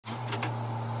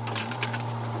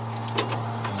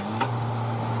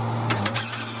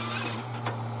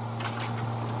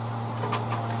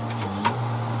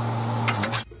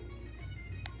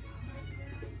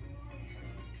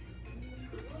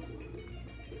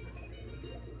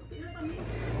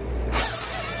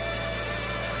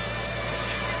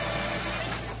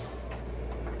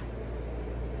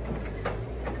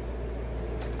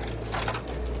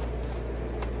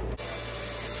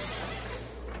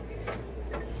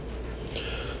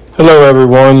Hello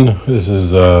everyone, this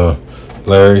is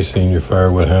Larry, Senior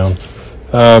Firewood Hound.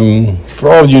 For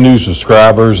all you new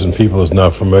subscribers and people that's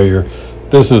not familiar,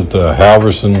 this is the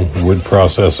Halverson wood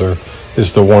processor.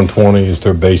 It's the 120, it's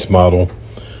their base model.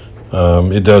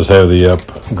 It does have the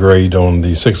upgrade on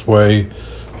the 6-way,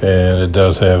 and it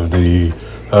does have the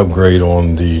upgrade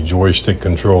on the joystick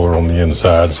controller on the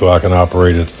inside, so I can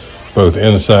operate it both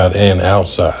inside and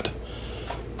outside.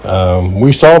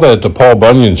 We saw that at the Paul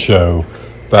Bunyan show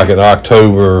back in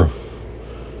October,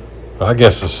 I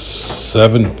guess the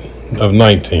 7th of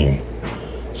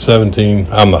 17,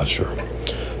 I'm not sure.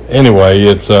 Anyway,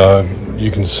 it's you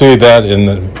can see that in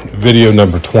the video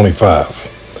number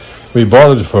 25. We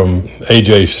bought it from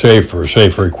AJ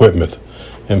Schaefer Equipment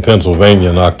in Pennsylvania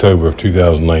in October of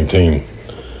 2019.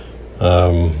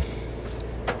 Other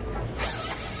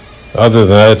than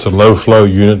that, it's a low flow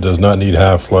unit, does not need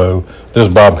high flow. This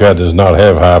Bobcat does not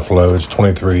have high flow. It's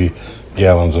 23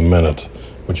 gallons a minute,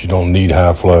 which you don't need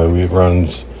high flow. It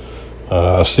runs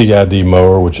a CID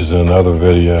mower, which is in another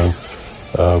video,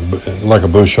 like a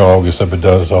bush hog, except it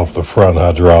does off the front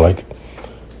hydraulic.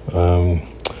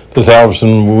 This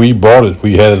Halverson, when we bought it,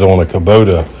 we had it on a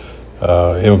Kubota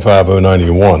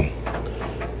M5091,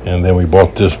 and then we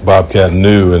bought this Bobcat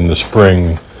new in the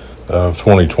spring of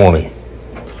 2020,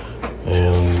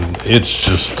 and it's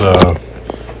just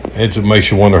it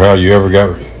makes you wonder how you ever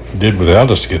did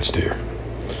without a skid steer.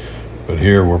 But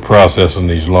here we're processing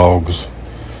these logs.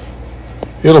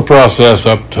 It'll process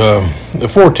up to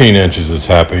 14 inches. It's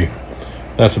happy.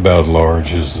 That's about as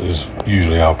large as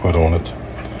usually I'll put on it.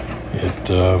 It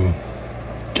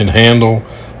can handle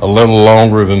a little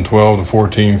longer than 12 to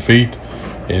 14 feet.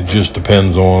 It just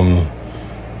depends on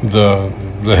the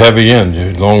heavy end.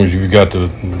 As long as you've got the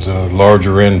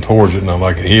larger end towards it. Now,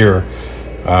 like here,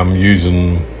 I'm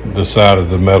using the side of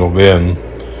the metal bin,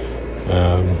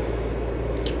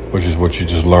 which is what you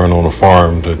just learn on a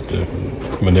farm to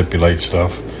manipulate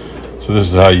stuff. So this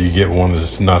is how you get one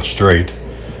that's not straight.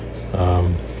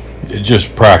 It's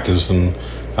just practice, and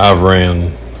I've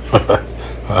ran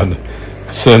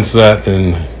since that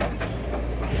in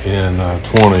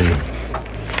 20.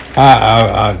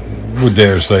 I would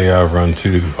dare say I've run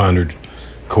 200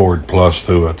 cord plus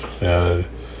to it.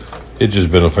 It's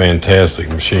just been a fantastic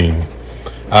machine.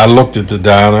 I looked at the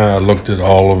dyno, I looked at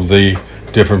all of the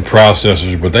different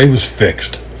processors, but they was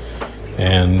fixed,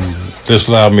 and this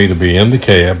allowed me to be in the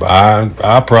cab.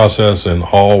 I process in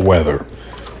all weather.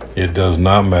 It does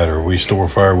not matter. We store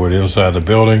firewood inside the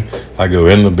building. I go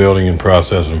in the building and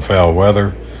process in foul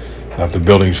weather. If the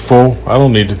building's full, I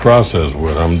don't need to process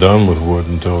wood. I'm done with wood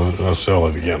until I sell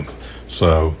it again.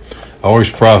 So I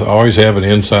always have it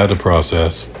inside the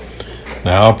process.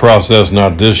 Now I'll process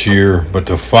not this year, but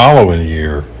the following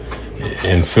year,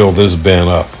 and fill this bin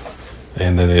up,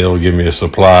 and then it'll give me a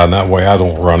supply, and that way I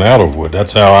don't run out of wood.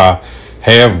 That's how I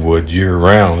have wood year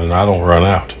round, and I don't run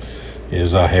out,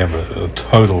 is I have a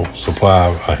total supply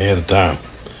ahead of time.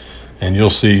 And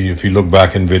you'll see, if you look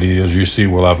back in videos, you see,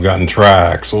 well, I've gotten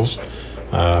triaxles.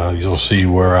 You'll see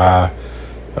where I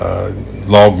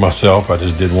logged myself. I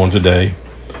just did one today,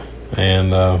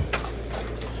 and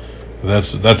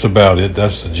that's about it.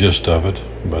 That's the gist of it.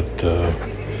 But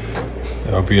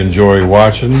I hope you enjoy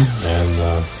watching,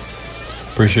 and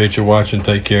appreciate you watching.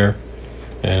 Take care,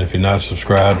 and if you're not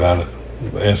subscribed, I'd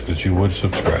ask that you would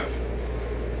subscribe.